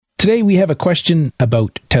Today we have a question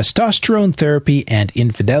about testosterone therapy and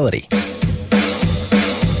infidelity.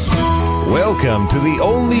 Welcome to the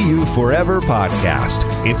Only You Forever podcast.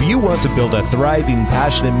 If you want to build a thriving,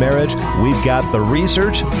 passionate marriage, we've got the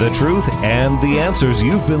research, the truth, and the answers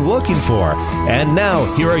you've been looking for. And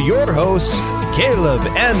now, here are your hosts, Caleb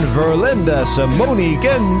and Verlinda Simone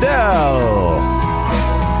Gendel.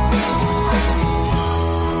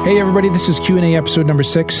 Hey everybody, this is Q&A episode number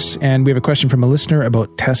 6, and we have a question from a listener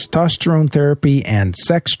about testosterone therapy and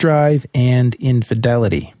sex drive and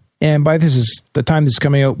infidelity. And by the time this is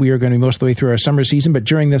coming out, we are going to be most of the way through our summer season, but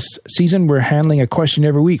during this season, we're handling a question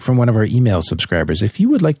every week from one of our email subscribers. If you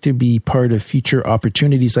would like to be part of future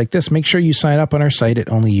opportunities like this, make sure you sign up on our site at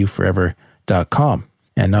onlyyouforever.com.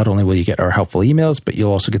 And not only will you get our helpful emails, but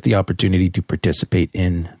you'll also get the opportunity to participate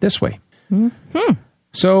in this way. Mm-hmm.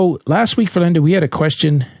 So last week, Verlinda, we had a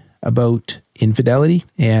question about infidelity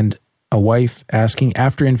and a wife asking,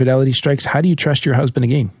 after infidelity strikes, how do you trust your husband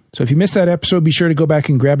again? So if you missed that episode, be sure to go back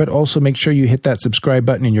and grab it. Also, make sure you hit that subscribe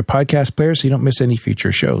button in your podcast player so you don't miss any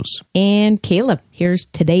future shows. And Caleb, here's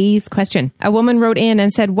today's question. A woman wrote in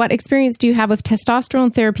and said, what experience do you have with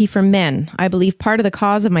testosterone therapy for men? I believe part of the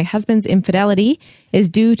cause of my husband's infidelity is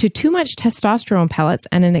due to too much testosterone pellets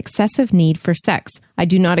and an excessive need for sex. I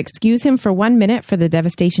do not excuse him for 1 minute for the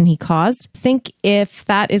devastation he caused. Think if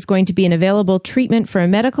that is going to be an available treatment for a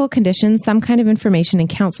medical condition, some kind of information and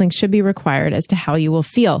counseling should be required as to how you will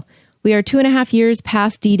feel. We are 2.5 years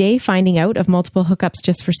past D-Day, finding out of multiple hookups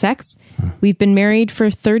just for sex. We've been married for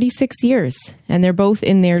 36 years, and they're both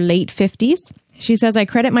in their late 50s. She says, I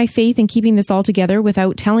credit my faith in keeping this all together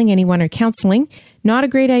without telling anyone or counseling. Not a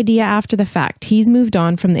great idea after the fact. He's moved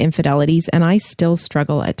on from the infidelities, and I still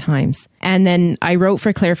struggle at times. And then I wrote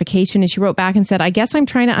for clarification, and she wrote back and said, I guess I'm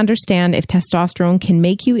trying to understand if testosterone can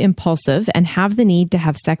make you impulsive and have the need to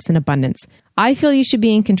have sex in abundance. I feel you should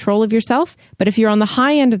be in control of yourself, but if you're on the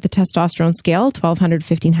high end of the testosterone scale, 1200,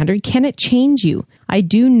 1500, can it change you? I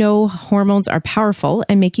do know hormones are powerful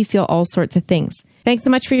and make you feel all sorts of things. Thanks so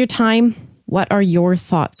much for your time. What are your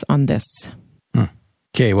thoughts on this?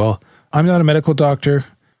 Okay, well, I'm not a medical doctor,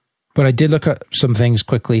 but I did look up some things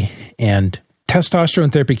quickly, and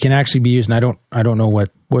testosterone therapy can actually be used, and I don't know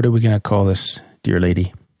what are we going to call this, dear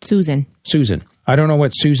lady? Susan. I don't know what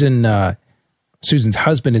Susan's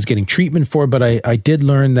husband is getting treatment for, but I did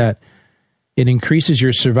learn that it increases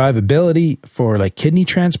your survivability for like kidney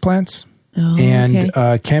transplants and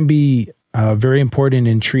can be very important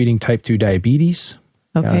in treating type 2 diabetes,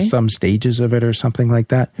 some stages of it or something like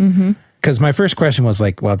that. Because my first question was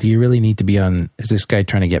like, well, do you really need to be on, is this guy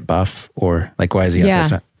trying to get buff or like, why is he on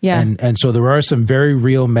this? Yeah. And so there are some very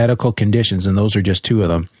real medical conditions, and those are just two of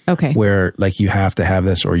them. Okay. Where like you have to have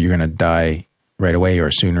this or you're going to die right away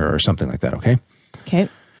or sooner or something like that. Okay. Okay.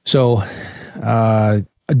 So,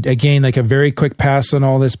 again, like a very quick pass on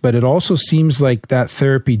all this, but it also seems like that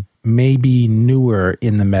therapy may be newer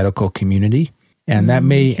in the medical community. And that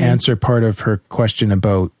may answer part of her question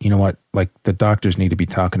about, you know what, like the doctors need to be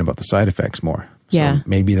talking about the side effects more. So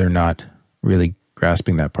maybe they're not really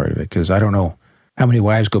grasping that part of it, because I don't know how many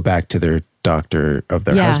wives go back to their doctor of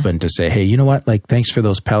their husband to say, hey, you know what, like, thanks for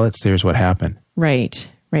those pellets. There's what happened. Right.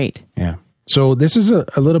 Yeah. So this is a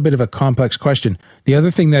little bit of a complex question. The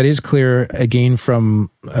other thing that is clear, again,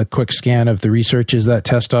 from a quick scan of the research, is that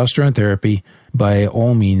testosterone therapy, by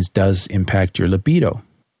all means, does impact your libido.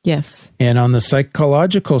 Yes. And on the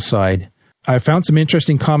psychological side, I found some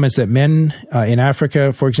interesting comments that men in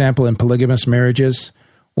Africa, for example, in polygamous marriages,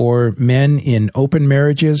 or men in open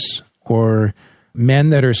marriages, or men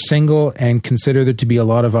that are single and consider there to be a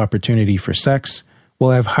lot of opportunity for sex, will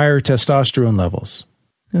have higher testosterone levels.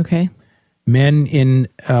 Okay. Men in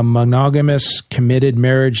a monogamous, committed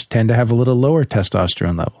marriage tend to have a little lower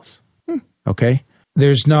testosterone levels. Okay?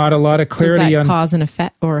 There's not a lot of clarity on cause and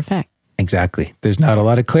effect or effect. Exactly. There's not a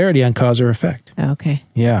lot of clarity on cause or effect. Okay.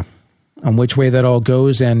 Yeah. On which way that all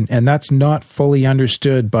goes, and that's not fully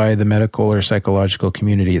understood by the medical or psychological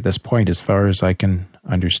community at this point, as far as I can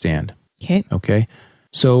understand. Okay.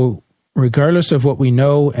 So regardless of what we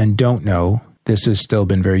know and don't know, this has still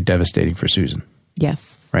been very devastating for Susan. Yes.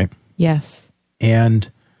 Right? Yes.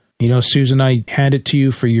 And, you know, Susan, I hand it to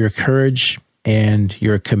you for your courage and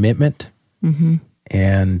your commitment.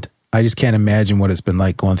 And I just can't imagine what it's been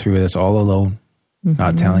like going through this all alone,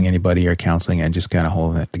 not telling anybody or counseling, and just kind of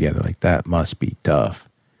holding it together. Like, that must be tough.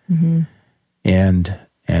 And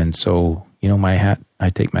so, you know, I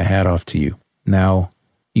take my hat off to you. Now,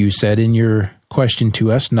 you said in your question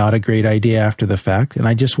to us, not a great idea after the fact. And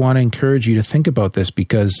I just want to encourage you to think about this,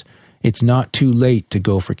 because it's not too late to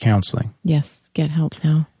go for counseling. Yes, get help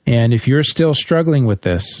now. And if you're still struggling with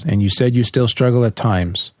this, and you said you still struggle at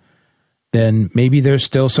times, then maybe there's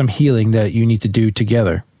still some healing that you need to do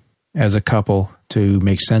together as a couple to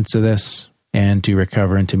make sense of this and to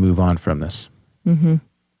recover and to move on from this. Mm-hmm.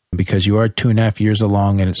 Because you are 2.5 years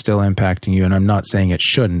along and it's still impacting you. And I'm not saying it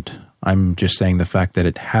shouldn't. I'm just saying the fact that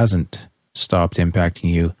it hasn't stopped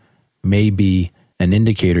impacting you may be an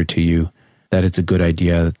indicator to you that it's a good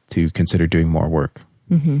idea to consider doing more work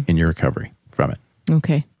in your recovery from it.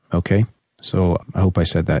 Okay. Okay. So I hope I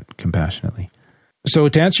said that compassionately. So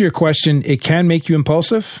to answer your question, it can make you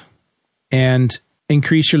impulsive and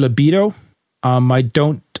increase your libido. I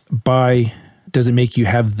don't buy, does it make you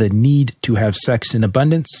have the need to have sex in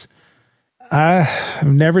abundance? I've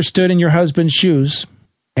never stood in your husband's shoes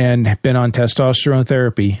and been on testosterone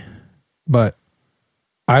therapy, but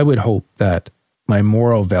I would hope that my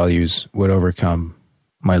moral values would overcome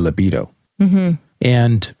my libido. Mm-hmm.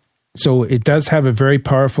 And so it does have a very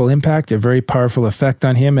powerful impact, a very powerful effect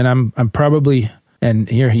on him. And I'm probably, and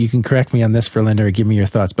here you can correct me on this, Verlinda, or give me your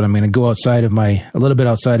thoughts, but I'm going to go a little bit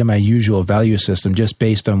outside of my usual value system, just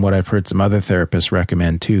based on what I've heard some other therapists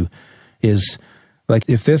recommend too, is like,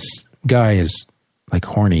 if this guy is like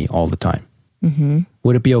horny all the time,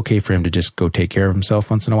 would it be okay for him to just go take care of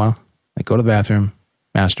himself once in a while? Like go to the bathroom,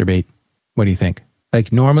 masturbate. What do you think?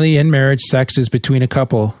 Like normally in marriage, sex is between a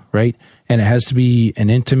couple, right? And it has to be an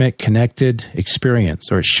intimate, connected experience,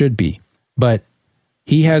 or it should be. But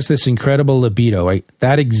he has this incredible libido, right?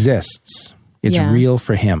 That exists. It's real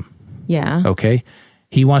for him. Yeah. Okay.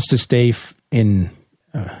 He wants to stay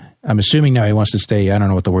I'm assuming now he wants to stay, I don't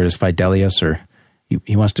know what the word is, fidelius, or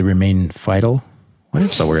he wants to remain fidel. What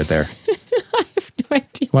is the word there? I have no idea.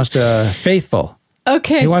 He wants to, faithful.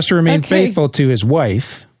 Okay. He wants to remain faithful to his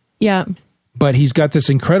wife. Yeah. But he's got this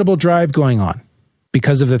incredible drive going on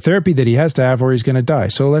because of the therapy that he has to have, or he's going to die.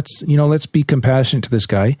 So let's be compassionate to this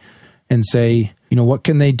guy and say, what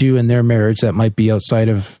can they do in their marriage that might be outside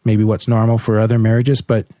of maybe what's normal for other marriages,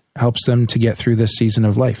 but helps them to get through this season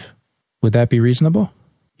of life. Would that be reasonable?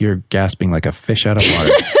 You're gasping like a fish out of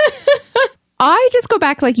water. I just go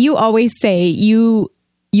back, like you always say, you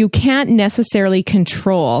can't necessarily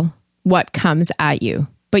control what comes at you,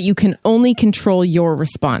 but you can only control your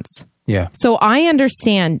response. Yeah. So I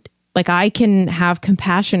understand, like I can have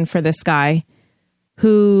compassion for this guy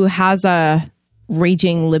who has a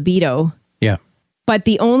raging libido. Yeah. But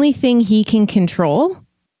the only thing he can control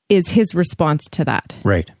is his response to that.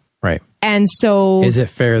 Right. Right. And so... Is it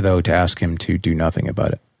fair, though, to ask him to do nothing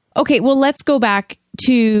about it? Okay, well, let's go back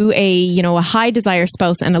to a high desire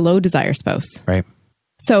spouse and a low desire spouse. Right.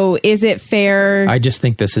 So is it fair... I just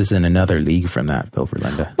think this is in another league from that, though,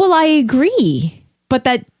 Verlinda. Well, I agree. But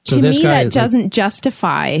that, to me, that doesn't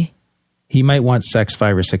justify... He might want sex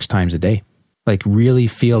 5 or 6 times a day. Like, really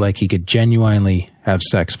feel like he could genuinely have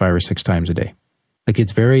sex 5 or 6 times a day. Like,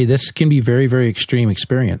 this can be very, very extreme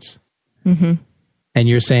experience. Mm-hmm. And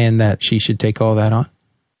you're saying that she should take all that on?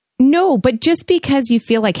 No, but just because you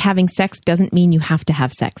feel like having sex doesn't mean you have to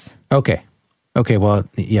have sex. Okay. Okay, well,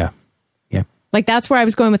 yeah. Yeah. Like, that's where I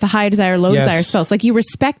was going with the high desire, low desire spouse. Like, you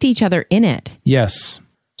respect each other in it. Yes.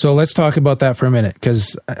 So let's talk about that for a minute,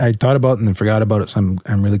 because I thought about it and then forgot about it. So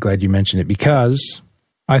I'm really glad you mentioned it, because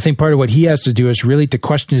I think part of what he has to do is really to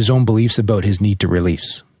question his own beliefs about his need to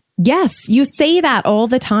release. Yes, you say that all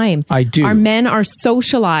the time. I do. Our men are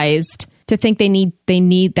socialized to think they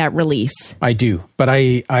need that release. I do. But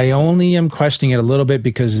I only am questioning it a little bit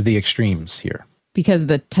because of the extremes here. Because of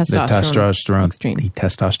the testosterone extreme. The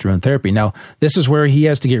testosterone therapy. Now, this is where he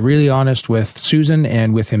has to get really honest with Susan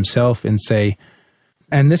and with himself and say,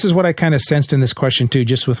 and this is what I kind of sensed in this question too,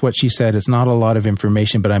 just with what she said. It's not a lot of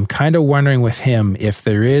information, but I'm kind of wondering with him if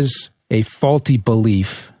there is a faulty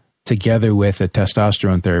belief together with a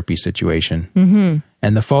testosterone therapy situation. Mm-hmm.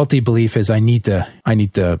 And the faulty belief is I need to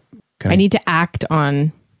act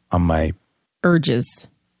on my urges.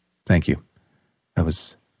 Thank you. That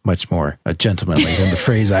was much more gentlemanly than the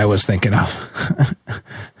phrase I was thinking of.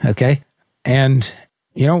 Okay. And,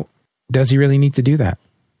 does he really need to do that?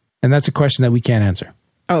 And that's a question that we can't answer.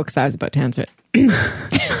 Oh, because I was about to answer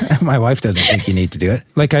it. My wife doesn't think you need to do it.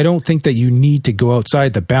 Like, I don't think that you need to go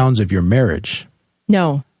outside the bounds of your marriage.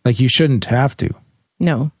 No. Like, you shouldn't have to.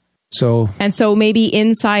 No. So maybe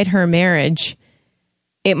inside her marriage,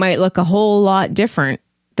 it might look a whole lot different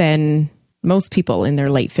than most people in their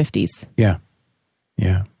late 50s. Yeah.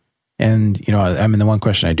 Yeah. And, the one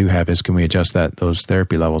question I do have is, can we adjust those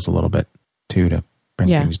therapy levels a little bit too, to bring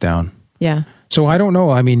things down? Yeah. So I don't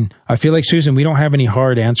know. I mean, I feel like, Susan, we don't have any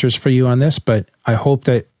hard answers for you on this, but I hope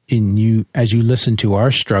that as you listen to our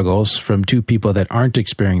struggles from two people that aren't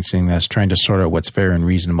experiencing this, trying to sort out what's fair and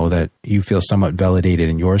reasonable, that you feel somewhat validated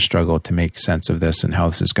in your struggle to make sense of this and how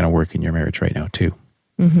this is going to work in your marriage right now too.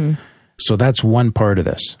 Mm-hmm. So that's one part of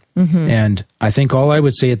this. And I think all I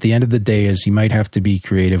would say at the end of the day is you might have to be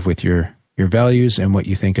creative with your values and what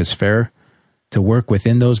you think is fair to work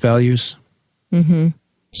within those values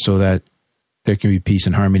so that there can be peace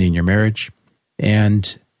and harmony in your marriage.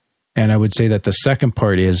 And I would say that the second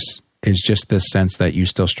part is just this sense that you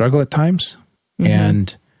still struggle at times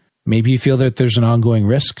and maybe you feel that there's an ongoing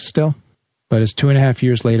risk still, but it's 2.5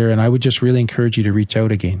 years later, and I would just really encourage you to reach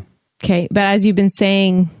out again. Okay. But as you've been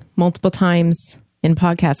saying multiple times in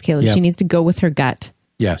podcasts, Caleb, she needs to go with her gut.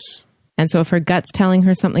 Yes. And so if her gut's telling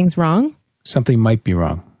her something's wrong, something might be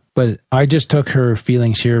wrong. But I just took her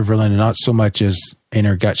feelings here, Verlinda, not so much as in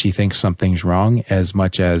her gut she thinks something's wrong, as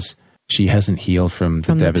much as she hasn't healed from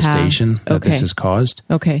the devastation that this has caused.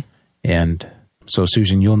 Okay. And so,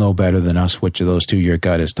 Susan, you'll know better than us which of those two your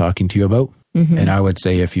gut is talking to you about. And I would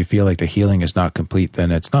say if you feel like the healing is not complete,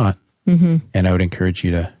 then it's not. And I would encourage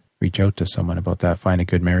you to reach out to someone about that. Find a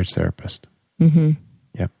good marriage therapist.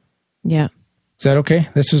 Yep. Yeah. Is that okay?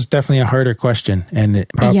 This is definitely a harder question. And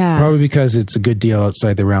probably because it's a good deal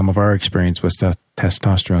outside the realm of our experience with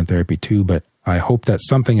testosterone therapy too. But I hope that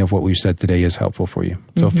something of what we've said today is helpful for you.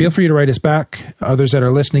 So feel free to write us back. Others that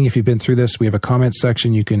are listening, if you've been through this, we have a comment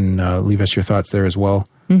section. You can leave us your thoughts there as well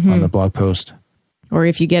on the blog post. Or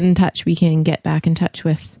if you get in touch, we can get back in touch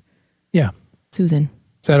with Susan.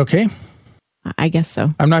 Is that okay? I guess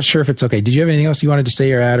so. I'm not sure if it's okay. Did you have anything else you wanted to say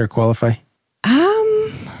or add or qualify?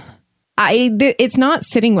 It's not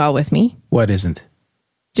sitting well with me. What isn't?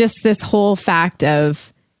 Just this whole fact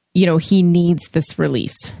of, he needs this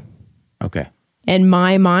release. Okay. In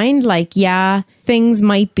my mind, things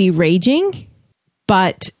might be raging,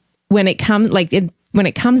 but when it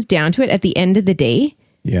comes down to it, at the end of the day,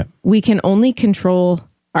 we can only control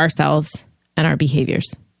ourselves and our behaviors.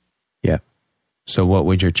 Yeah. So what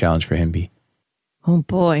would your challenge for him be? Oh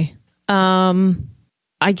boy.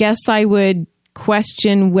 I guess I would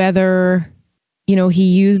question whether, he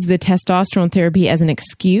used the testosterone therapy as an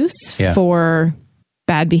excuse for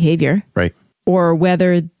bad behavior. Right. Or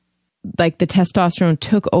whether the testosterone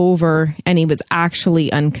took over and he was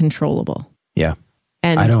actually uncontrollable. Yeah.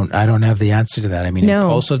 And I don't have the answer to that. I mean,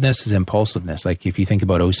 impulsiveness is impulsiveness. Like if you think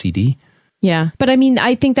about OCD. Yeah. But I mean,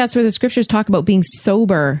 I think that's where the scriptures talk about being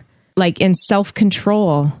sober, in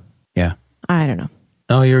self-control. Yeah. I don't know.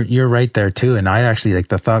 No, you're right there too. And I actually,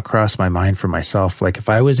 the thought crossed my mind for myself. If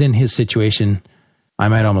I was in his situation, I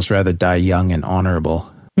might almost rather die young and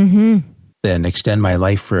honorable than extend my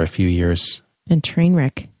life for a few years. And train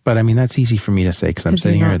wreck. But I mean, that's easy for me to say because I'm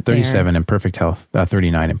sitting here at 37 in perfect health,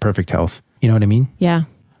 39 in perfect health. You know what I mean? Yeah.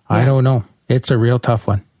 I don't know. It's a real tough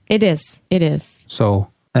one. It is. It is. So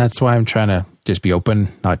that's why I'm trying to just be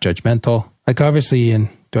open, not judgmental. Obviously, I've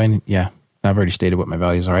already stated what my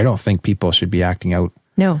values are. I don't think people should be acting out.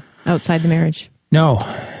 No, outside the marriage. No.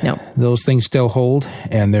 No. Those things still hold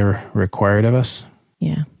and they're required of us.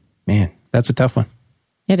 Yeah. Man, that's a tough one.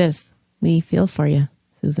 It is. We feel for you,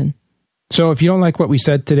 Susan. So if you don't like what we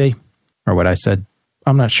said today or what I said,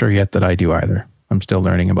 I'm not sure yet that I do either. I'm still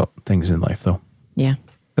learning about things in life though. Yeah.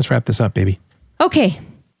 Let's wrap this up, baby. Okay.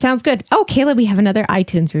 Sounds good. Oh, Caleb, we have another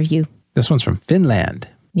iTunes review. This one's from Finland.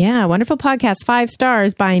 Yeah. Wonderful podcast. 5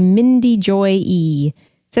 stars by Mindy Joy E.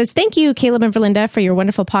 Says, thank you, Caleb and Verlinda, for your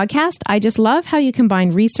wonderful podcast. I just love how you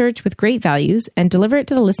combine research with great values and deliver it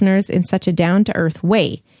to the listeners in such a down-to-earth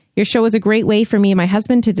way. Your show is a great way for me and my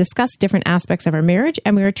husband to discuss different aspects of our marriage,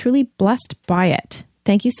 and we are truly blessed by it.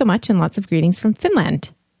 Thank you so much, and lots of greetings from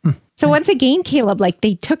Finland. So once again, Caleb,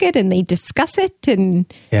 they took it and they discuss it, and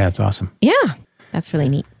yeah, it's awesome. Yeah, that's really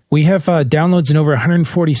neat. We have downloads in over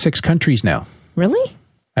 146 countries now. Really?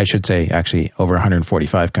 I should say, actually, over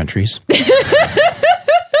 145 countries.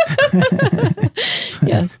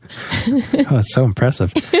 Yes. Oh, it's so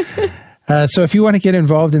impressive. So if you want to get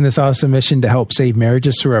involved in this awesome mission to help save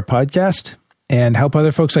marriages through our podcast and help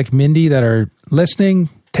other folks like Mindy that are listening,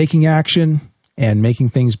 taking action, and making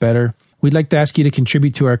things better, we'd like to ask you to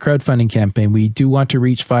contribute to our crowdfunding campaign. We do want to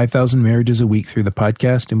reach 5,000 marriages a week through the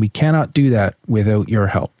podcast, and we cannot do that without your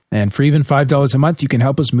help. And for even $5 a month, you can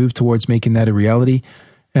help us move towards making that a reality.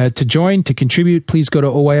 To contribute, please go to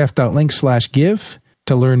oyf.link/give.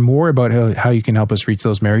 to learn more about how you can help us reach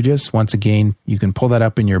those marriages. Once again, you can pull that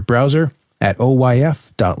up in your browser at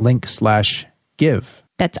oyf.link/give.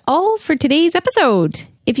 That's all for today's episode.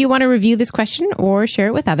 If you want to review this question or share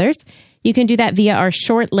it with others, you can do that via our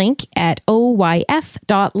short link at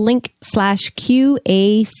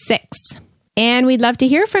oyf.link/QA6. And we'd love to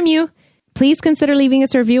hear from you. Please consider leaving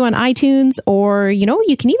us a review on iTunes, or,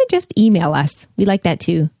 you can even just email us. We like that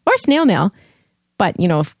too. Or snail mail. But,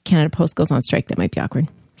 if Canada Post goes on strike, that might be awkward.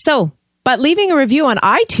 But leaving a review on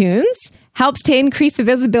iTunes helps to increase the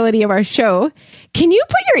visibility of our show. Can you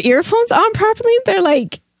put your earphones on properly? They're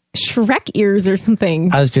like Shrek ears or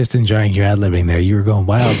something. I was just enjoying your ad-libbing there. You were going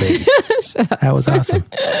wild, baby. That was awesome.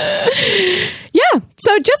 Yeah.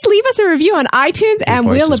 So just leave us a review on iTunes and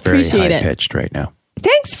we'll appreciate very it. high-pitched right now.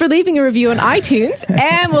 Thanks for leaving a review on iTunes,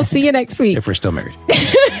 and we'll see you next week. If we're still married.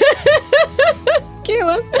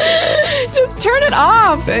 Caleb, just turn it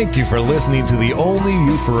off. Thank you for listening to the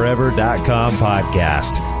OnlyYouForever.com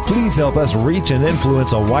podcast. Please help us reach and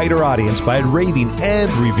influence a wider audience by rating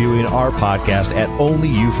and reviewing our podcast at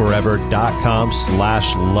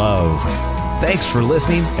OnlyYouForever.com/love. Thanks for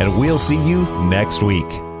listening, and we'll see you next week.